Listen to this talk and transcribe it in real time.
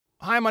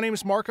Hi, my name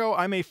is Marco.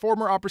 I'm a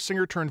former opera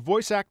singer turned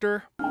voice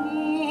actor.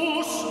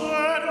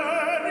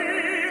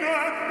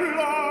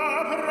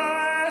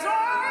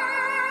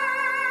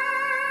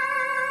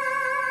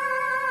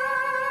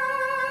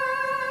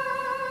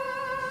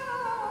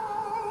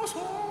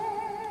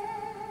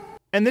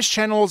 And this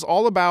channel is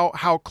all about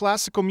how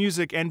classical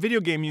music and video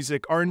game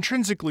music are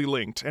intrinsically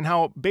linked, and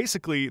how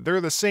basically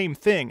they're the same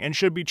thing and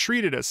should be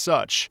treated as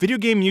such. Video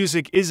game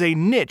music is a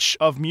niche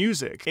of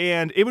music,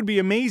 and it would be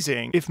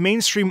amazing if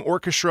mainstream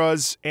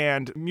orchestras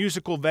and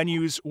musical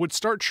venues would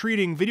start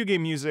treating video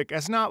game music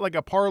as not like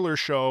a parlor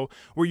show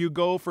where you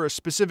go for a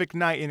specific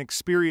night and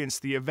experience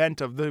the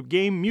event of the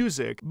game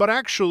music, but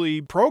actually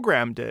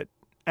programmed it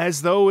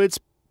as though it's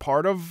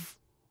part of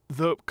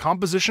the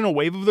compositional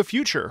wave of the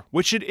future,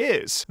 which it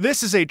is.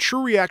 This is a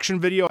true reaction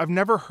video. I've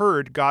never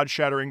heard God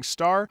Shattering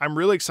Star. I'm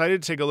really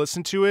excited to take a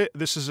listen to it.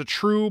 This is a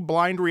true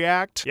blind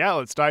react. Yeah,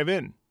 let's dive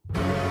in.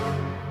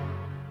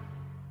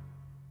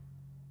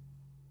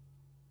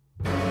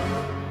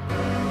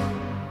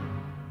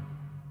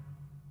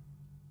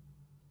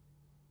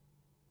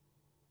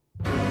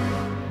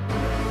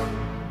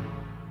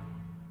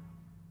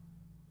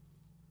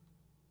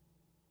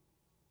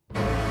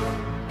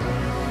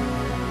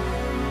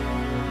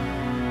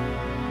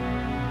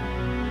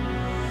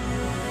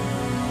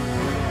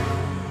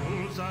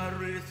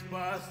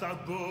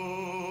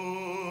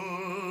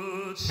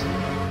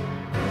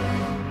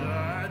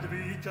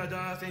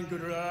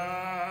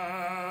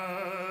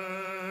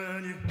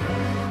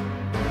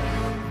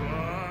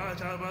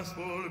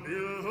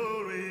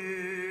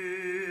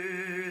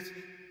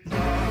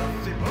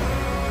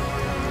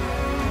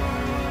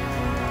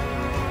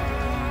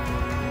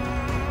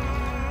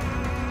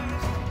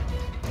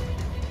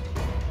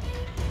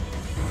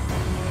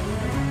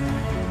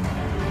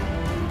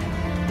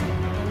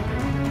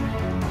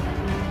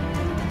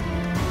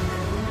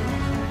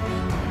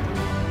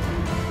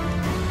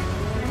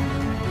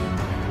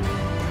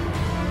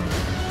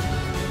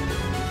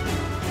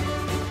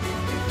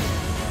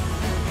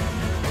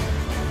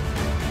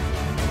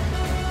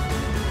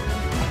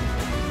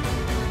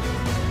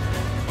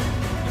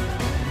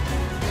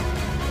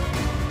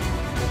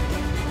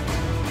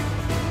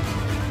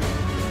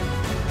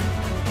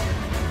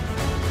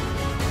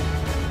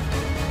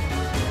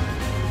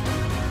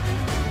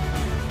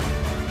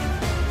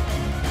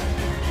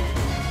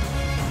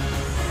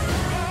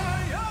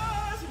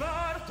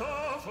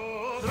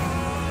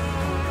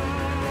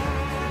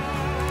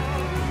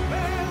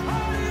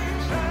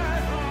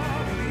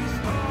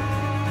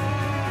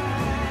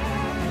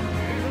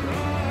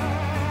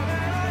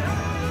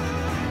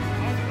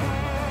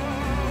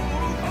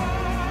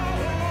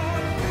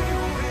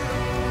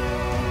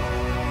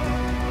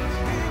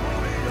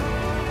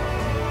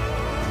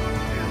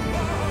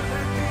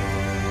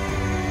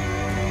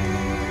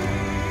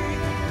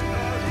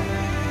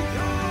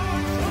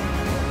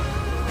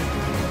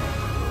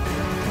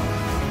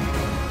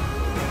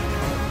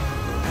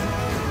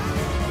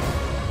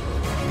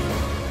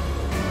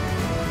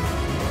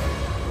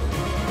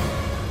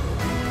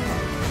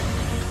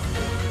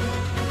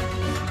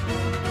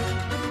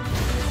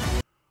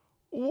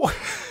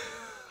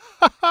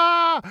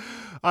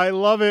 I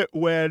love it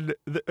when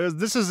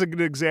this is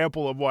an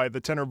example of why the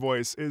tenor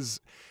voice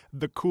is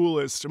the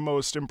coolest,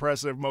 most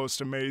impressive,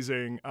 most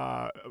amazing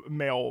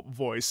male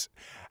voice.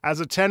 As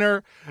a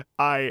tenor,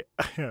 I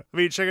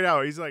mean, check it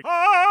out. He's like,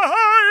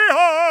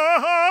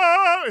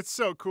 it's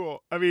so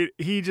cool. I mean,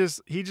 he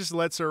just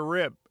lets her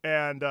rip.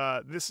 And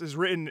this is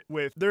written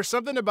with, there's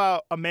something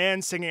about a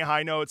man singing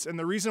high notes, and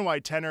the reason why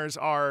tenors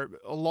are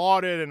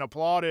lauded and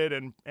applauded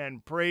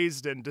and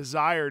praised and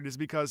desired is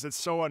because it's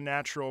so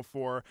unnatural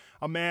for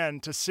a man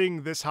to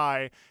sing this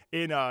high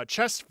in a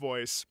chest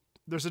voice.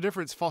 There's a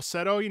difference.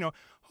 Falsetto, you know,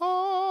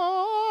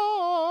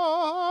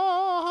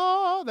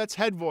 that's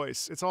head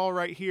voice. It's all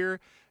right here.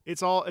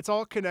 It's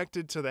all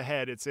connected to the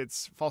head.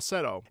 It's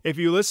falsetto. If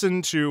you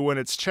listen to when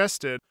it's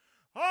chested,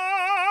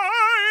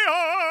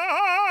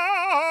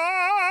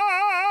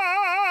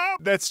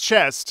 that's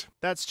chest.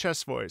 That's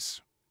chest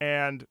voice.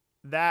 And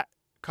that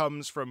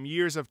comes from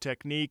years of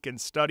technique and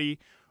study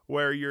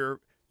where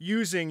you're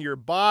using your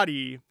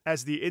body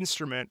as the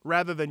instrument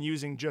rather than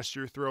using just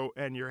your throat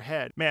and your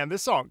head. Man,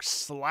 this song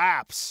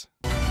slaps.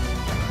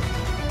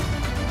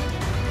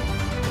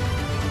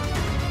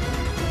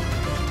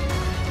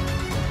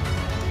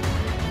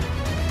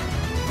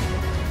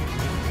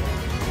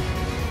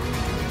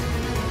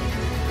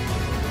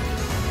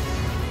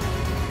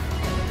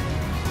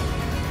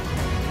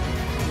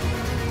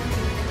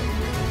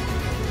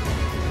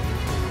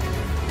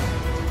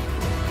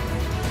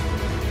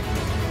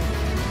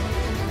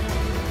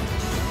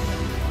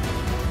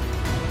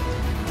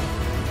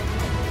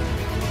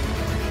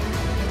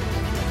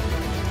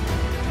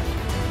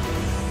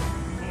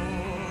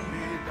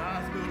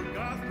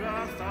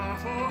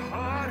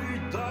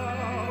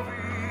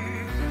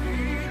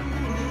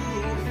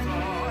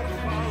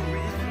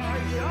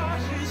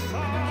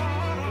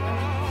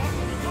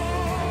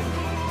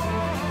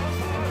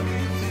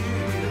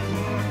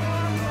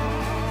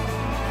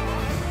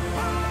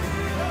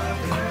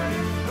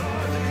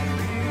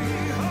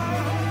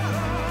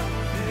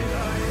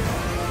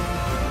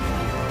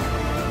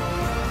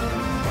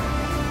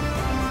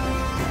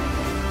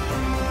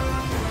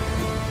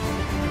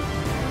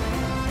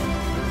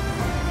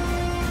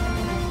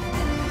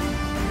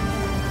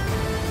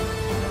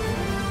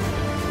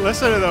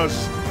 Listen to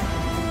those.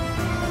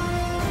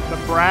 The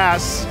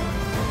brass.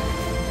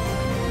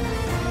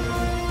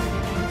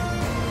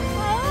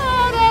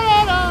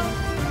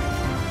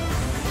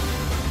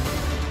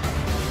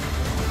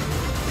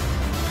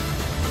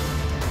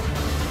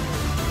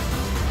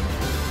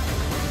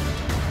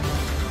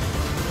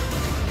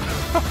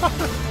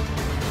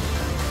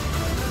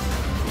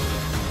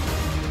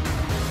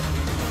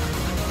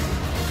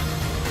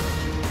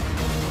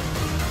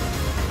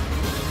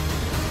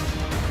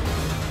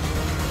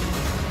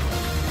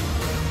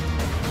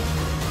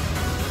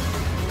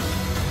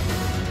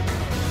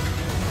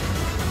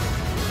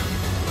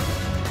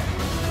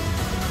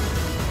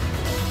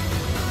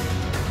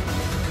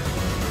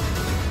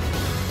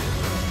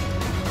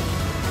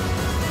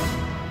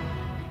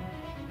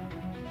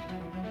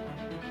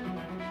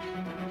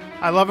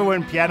 I love it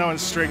when piano and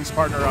strings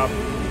partner up.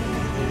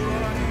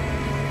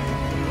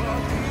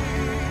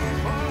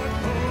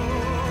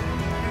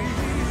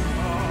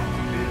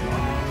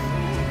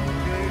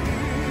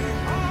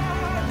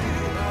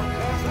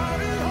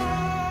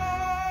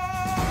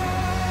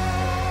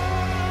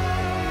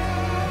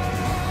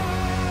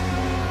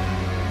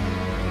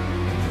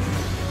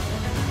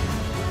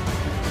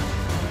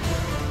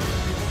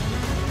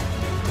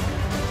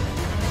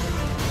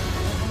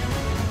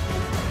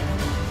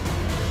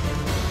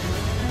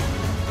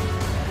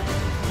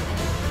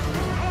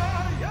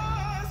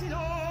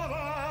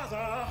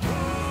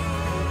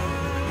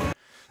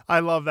 I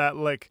love that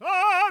lick.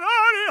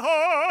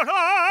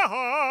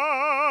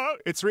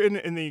 It's written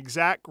in the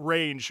exact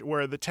range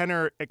where the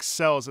tenor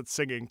excels at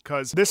singing,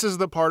 because this is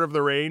the part of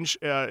the range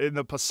in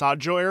the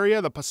passaggio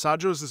area. The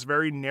passaggio is this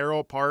very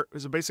narrow part.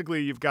 So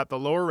basically, you've got the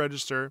lower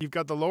register. You've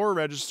got the lower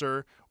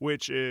register,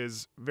 which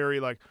is very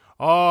like,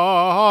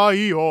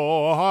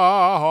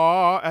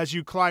 as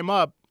you climb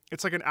up.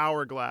 It's like an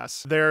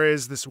hourglass. There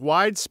is this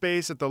wide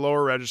space at the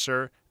lower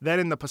register. Then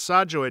in the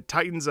passaggio, it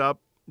tightens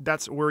up.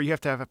 That's where you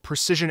have to have a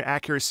precision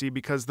accuracy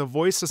because the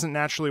voice doesn't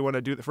naturally want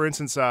to do that. For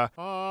instance,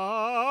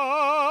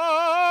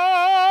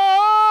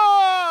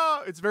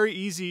 it's very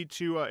easy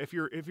to, if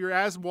you're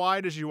as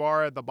wide as you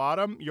are at the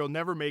bottom, you'll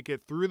never make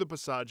it through the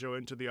passaggio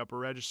into the upper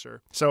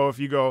register. So if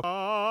you go,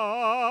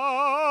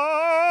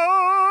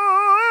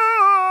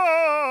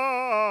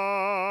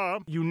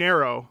 you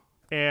narrow.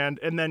 And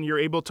then you're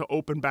able to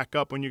open back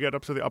up when you get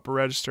up to the upper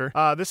register.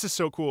 This is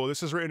so cool.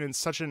 This is written in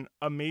such an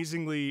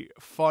amazingly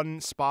fun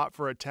spot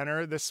for a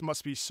tenor. This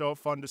must be so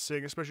fun to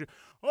sing, especially.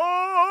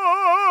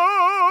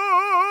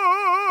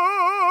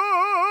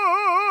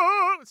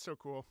 It's so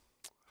cool.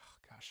 Oh,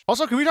 gosh.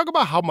 Also, can we talk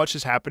about how much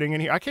is happening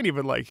in here? I can't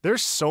even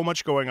there's so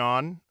much going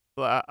on.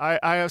 I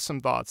have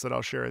some thoughts that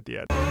I'll share at the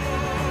end.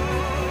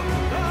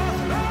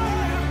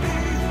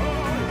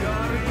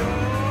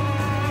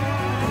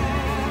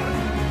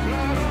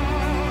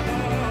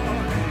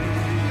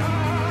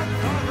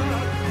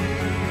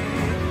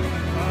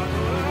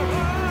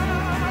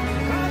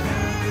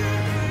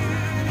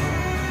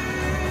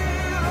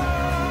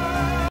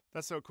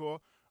 That's so cool.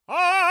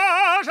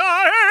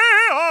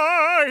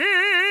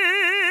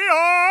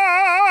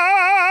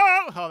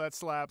 Oh, that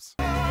slaps.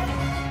 I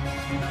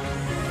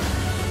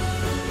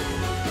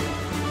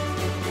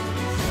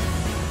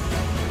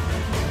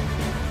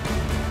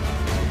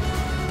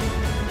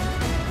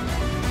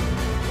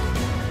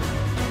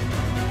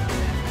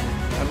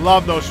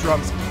love those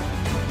drums.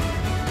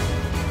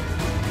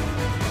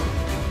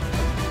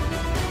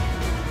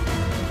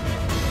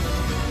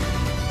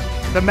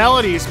 The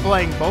melody is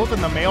playing both in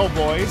the male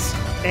voice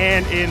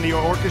and in the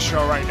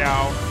orchestra right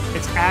now.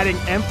 It's adding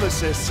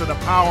emphasis to the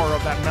power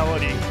of that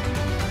melody.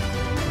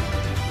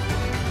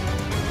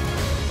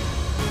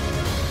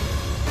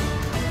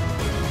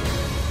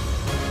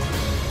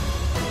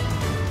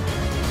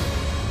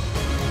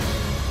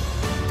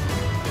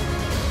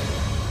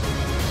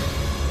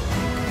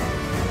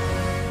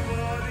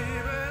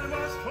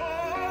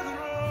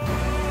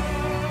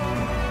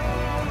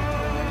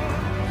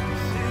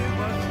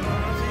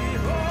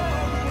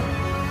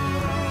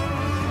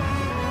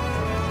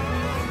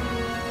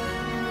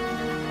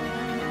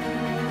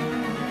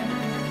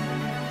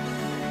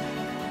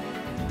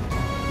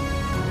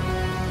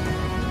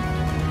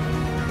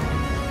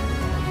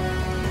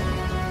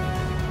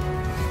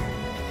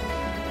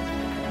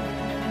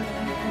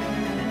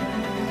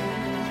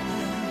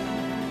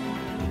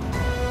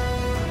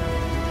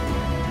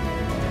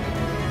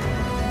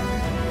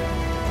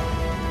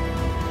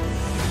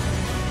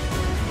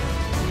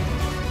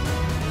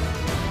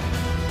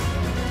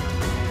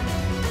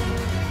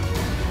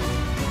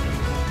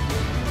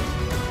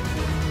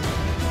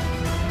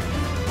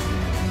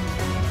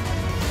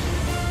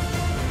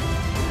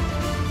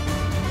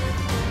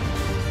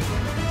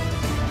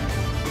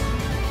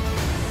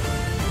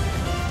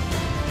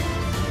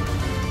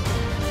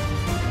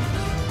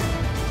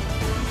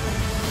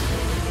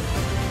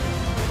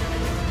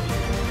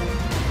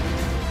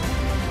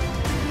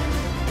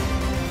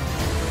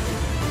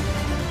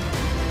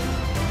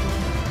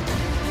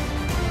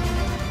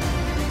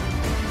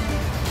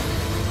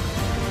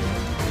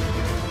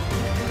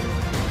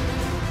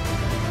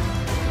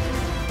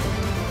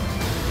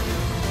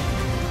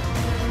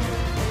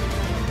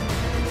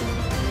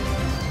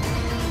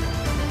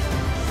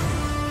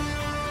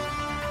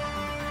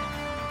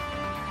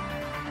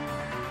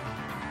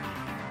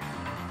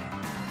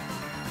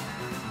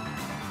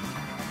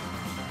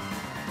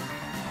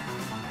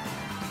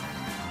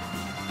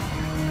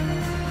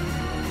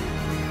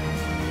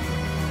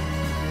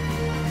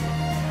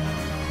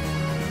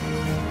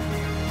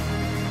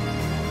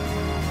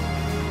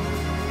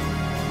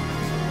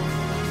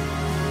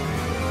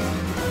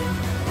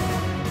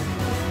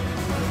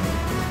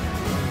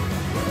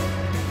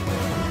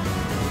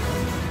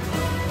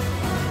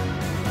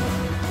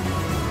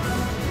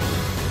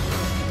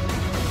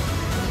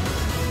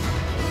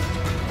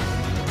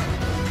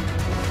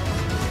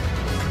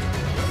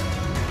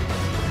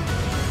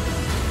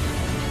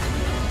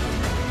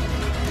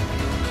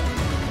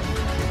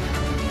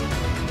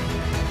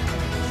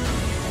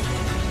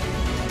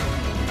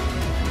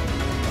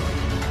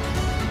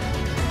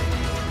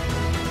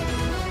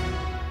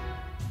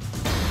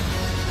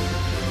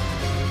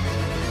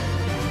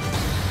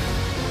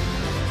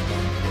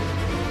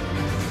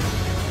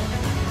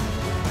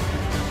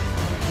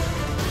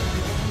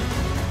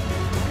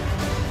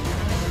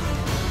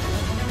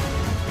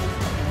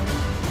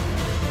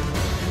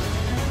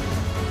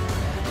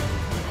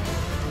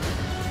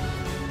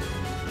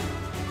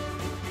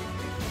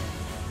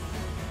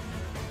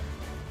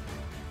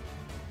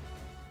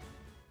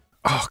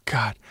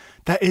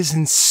 That is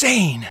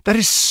insane. That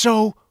is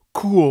so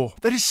cool.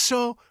 That is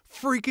so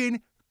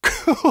freaking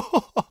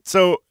cool.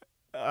 So,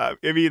 I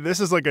mean, this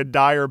is like a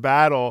dire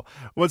battle.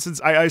 Well,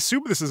 since I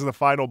assume this is the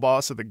final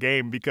boss of the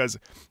game, because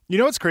you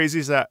know what's crazy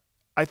is that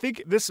I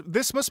think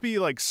this must be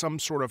like some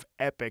sort of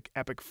epic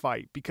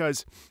fight,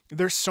 because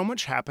there's so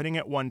much happening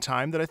at one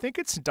time that I think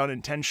it's done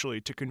intentionally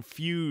to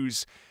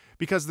confuse,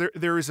 because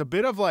there's a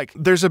bit of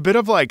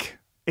like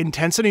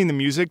intensity in the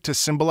music to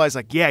symbolize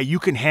like, yeah, you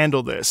can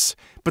handle this.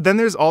 But then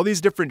there's all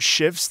these different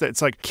shifts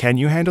that's like, can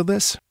you handle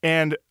this?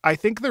 And I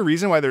think the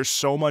reason why there's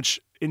so much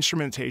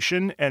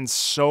instrumentation and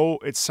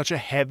it's such a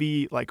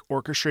heavy like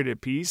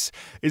orchestrated piece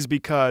is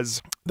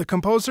because the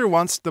composer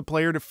wants the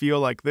player to feel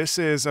like this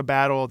is a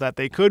battle that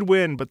they could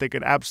win, but they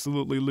could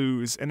absolutely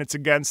lose. And it's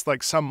against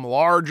like some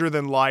larger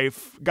than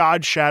life,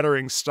 God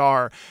Shattering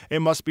Star. It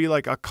must be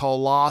like a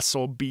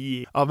colossal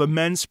being of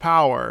immense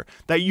power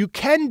that you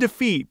can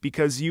defeat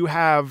because you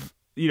have,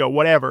 you know,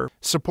 whatever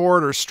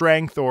support or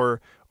strength or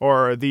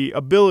the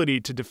ability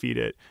to defeat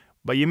it,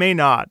 but you may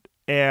not.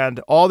 And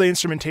all the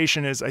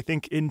instrumentation is, I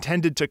think,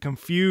 intended to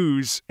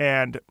confuse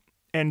and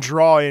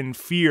draw in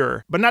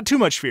fear, but not too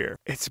much fear.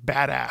 It's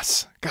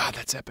badass. God,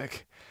 that's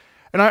epic.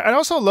 And I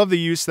also love the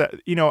use that,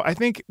 you know, I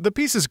think the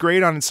piece is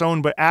great on its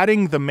own, but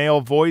adding the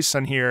male voice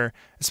on here,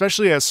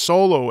 especially as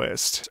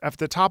soloist, at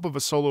the top of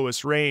a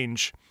soloist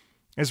range,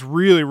 is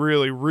really,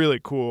 really, really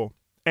cool.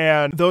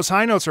 And those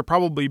high notes are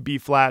probably B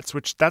flats,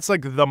 which that's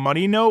like the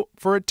money note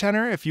for a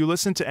tenor. If you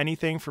listen to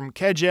anything from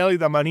Che geli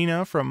da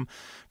Marina from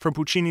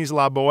Puccini's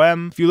La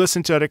Bohème, if you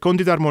listen to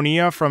Recondita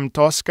Armonia from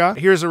Tosca,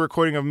 here's a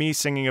recording of me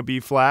singing a B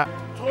flat.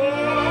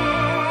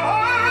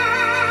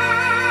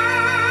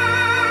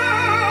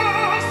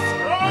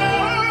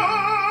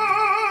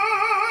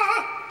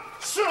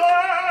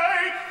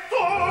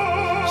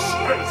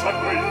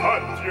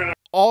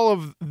 All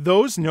of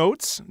those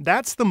notes,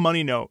 that's the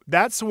money note.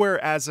 That's where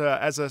as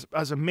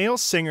a male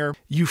singer,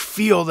 you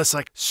feel this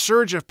like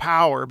surge of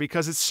power,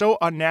 because it's so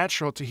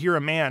unnatural to hear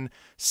a man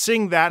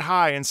sing that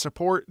high and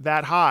support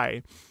that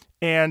high.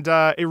 And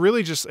it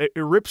really just, it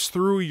rips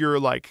through your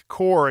like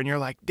core, and you're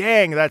like,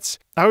 dang,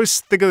 I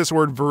always think of this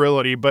word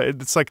virility, but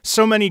it's like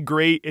so many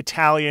great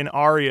Italian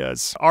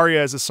arias.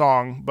 Aria is a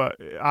song, but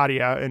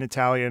aria in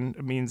Italian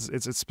means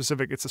it's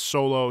a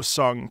solo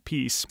sung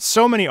piece.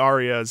 So many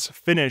arias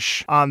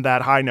finish on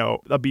that high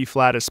note, a B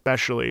flat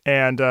especially,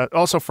 and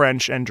also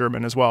French and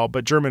German as well,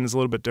 but German is a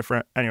little bit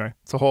different. Anyway,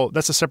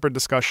 that's a separate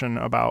discussion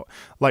about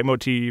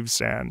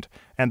leitmotifs and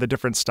the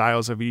different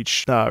styles of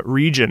each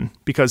region,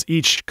 because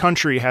each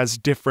country has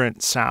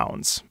different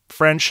sounds.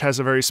 French has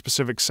a very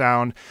specific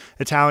sound.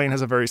 Italian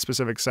has a very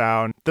specific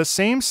sound. The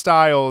same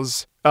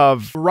styles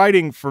of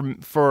writing for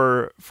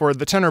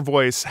the tenor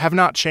voice have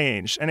not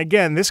changed. And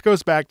again, this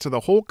goes back to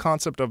the whole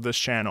concept of this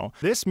channel.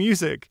 This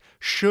music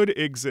should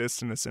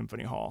exist in a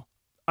symphony hall.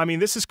 I mean,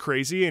 this is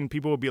crazy, and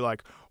people will be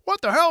like,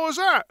 what the hell is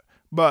that?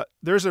 But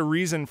there's a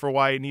reason for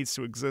why it needs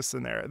to exist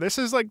in there. This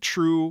is like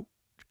true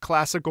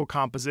classical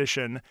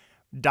composition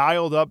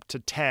dialed up to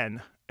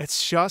 10.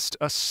 It's just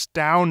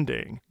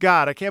astounding.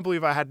 God, I can't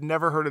believe I had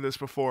never heard of this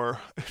before.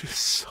 It is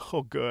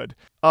so good.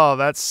 Oh,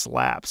 that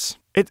slaps.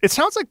 It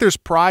sounds like there's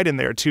pride in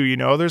there too, you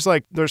know?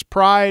 There's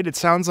pride. It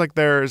sounds like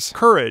there's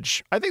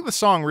courage. I think the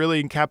song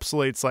really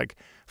encapsulates like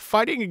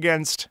fighting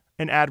against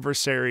an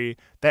adversary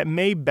that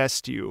may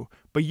best you,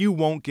 but you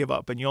won't give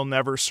up and you'll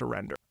never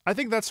surrender. I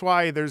think that's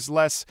why there's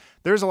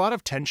a lot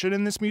of tension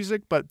in this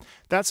music, but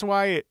that's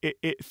why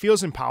it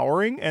feels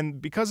empowering. And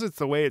because it's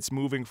the way it's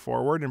moving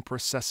forward and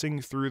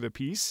processing through the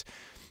piece,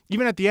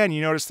 even at the end,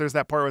 you notice there's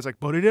that part where it's like,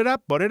 because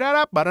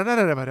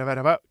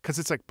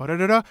it's like, I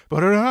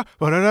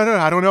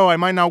don't know, I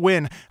might not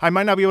win. I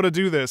might not be able to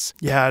do this.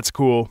 Yeah, it's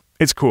cool.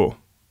 It's cool.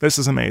 This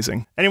is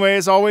amazing. Anyway,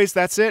 as always,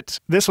 that's it.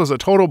 This was a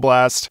total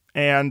blast.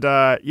 And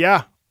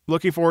yeah,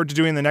 looking forward to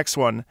doing the next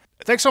one.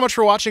 Thanks so much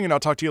for watching, and I'll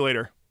talk to you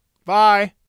later. Bye.